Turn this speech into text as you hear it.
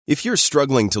If you're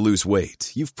struggling to lose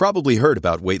weight, you've probably heard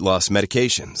about weight loss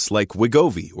medications like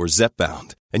Wegovy or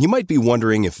Zepbound, and you might be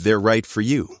wondering if they're right for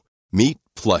you. Meet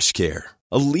PlushCare,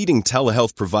 a leading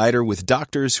telehealth provider with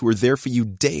doctors who are there for you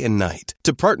day and night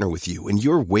to partner with you in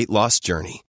your weight loss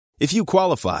journey. If you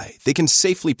qualify, they can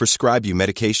safely prescribe you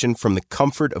medication from the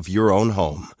comfort of your own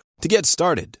home. To get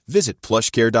started, visit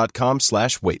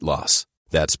plushcare.com/weightloss.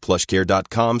 That's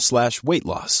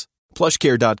plushcare.com/weightloss.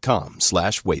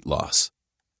 plushcare.com/weightloss.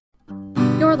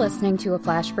 You're listening to a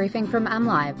flash briefing from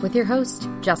MLive with your host,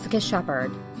 Jessica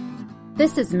Shepard.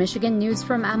 This is Michigan News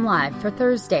from MLive for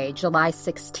Thursday, July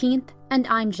 16th, and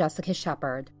I'm Jessica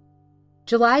Shepard.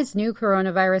 July's new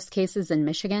coronavirus cases in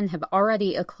Michigan have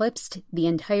already eclipsed the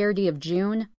entirety of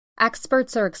June.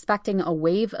 Experts are expecting a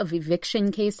wave of eviction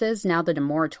cases now that a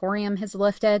moratorium has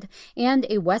lifted, and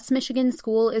a West Michigan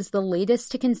school is the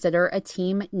latest to consider a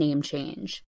team name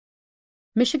change.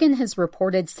 Michigan has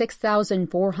reported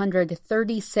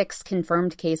 6,436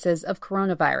 confirmed cases of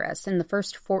coronavirus in the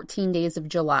first 14 days of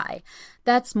July.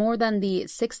 That's more than the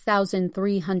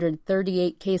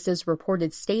 6,338 cases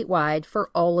reported statewide for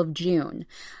all of June.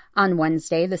 On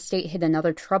Wednesday, the state hit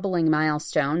another troubling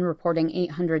milestone, reporting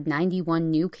 891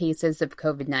 new cases of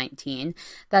COVID-19.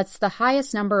 That's the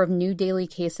highest number of new daily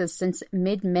cases since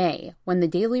mid-May, when the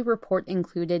daily report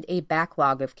included a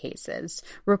backlog of cases.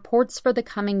 Reports for the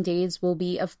coming days will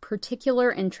be of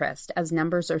particular interest as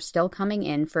numbers are still coming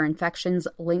in for infections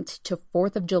linked to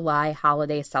 4th of July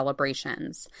holiday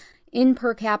celebrations. In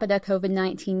per capita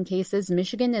COVID-19 cases,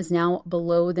 Michigan is now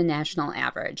below the national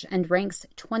average and ranks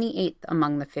 28th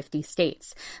among the 50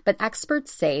 states. But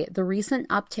experts say the recent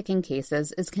uptick in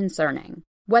cases is concerning.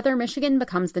 Whether Michigan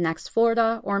becomes the next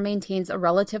Florida or maintains a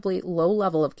relatively low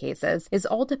level of cases is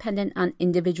all dependent on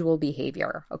individual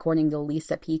behavior, according to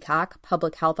Lisa Peacock,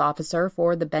 public health officer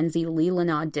for the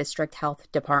Benzie-Leelanau District Health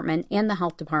Department and the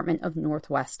Health Department of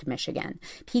Northwest Michigan.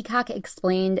 Peacock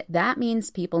explained that means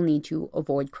people need to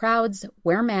avoid crowds,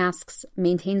 wear masks,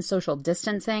 maintain social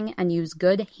distancing, and use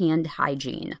good hand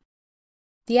hygiene.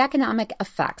 The economic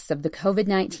effects of the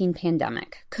COVID-19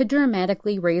 pandemic could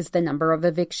dramatically raise the number of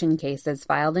eviction cases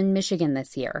filed in Michigan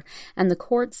this year, and the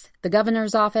courts, the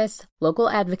governor's office, local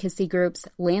advocacy groups,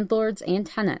 landlords, and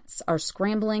tenants are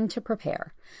scrambling to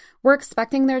prepare. We're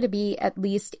expecting there to be at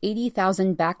least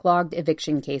 80,000 backlogged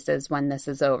eviction cases when this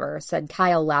is over, said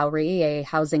Kyle Lowry, a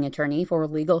housing attorney for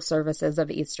Legal Services of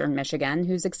Eastern Michigan,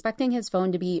 who's expecting his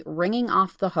phone to be ringing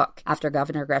off the hook after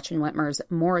Governor Gretchen Whitmer's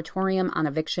moratorium on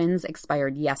evictions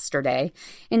expired yesterday.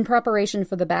 In preparation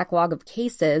for the backlog of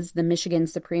cases, the Michigan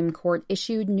Supreme Court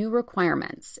issued new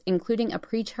requirements, including a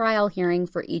pretrial hearing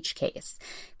for each case.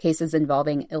 Cases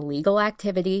involving illegal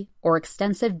activity or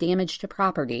extensive damage to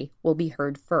property will be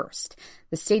heard first.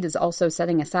 The state is also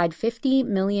setting aside $50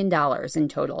 million in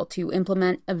total to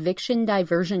implement eviction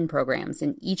diversion programs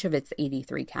in each of its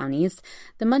 83 counties.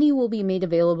 The money will be made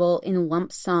available in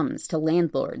lump sums to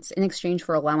landlords in exchange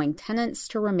for allowing tenants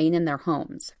to remain in their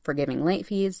homes, forgiving late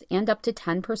fees, and up to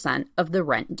 10% of the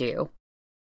rent due.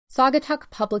 Saugatuck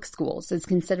Public Schools is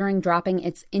considering dropping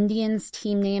its Indians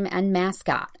team name and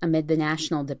mascot amid the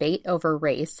national debate over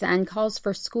race and calls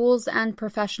for schools and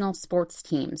professional sports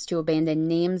teams to abandon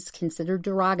names considered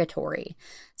derogatory.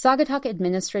 Saugatuck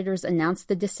administrators announced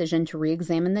the decision to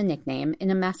re-examine the nickname in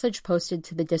a message posted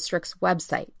to the district's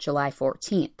website July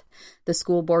 14th. The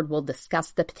school board will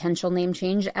discuss the potential name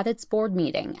change at its board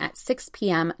meeting at 6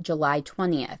 p.m. July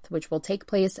 20th, which will take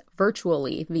place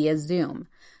virtually via Zoom.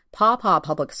 Paw Paw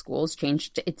Public Schools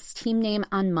changed its team name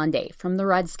on Monday from the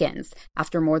Redskins.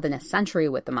 After more than a century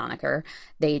with the moniker,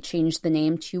 they changed the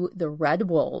name to the Red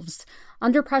Wolves.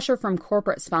 Under pressure from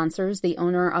corporate sponsors, the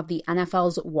owner of the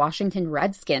NFL's Washington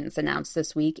Redskins announced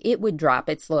this week it would drop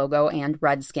its logo and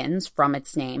Redskins from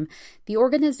its name. The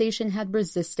organization had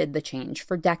resisted the change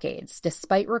for decades,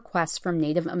 despite requests from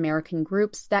Native American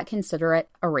groups that consider it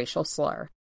a racial slur.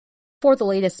 For the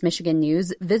latest Michigan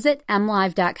news, visit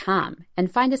mlive.com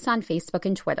and find us on Facebook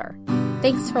and Twitter.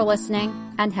 Thanks for listening,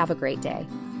 and have a great day.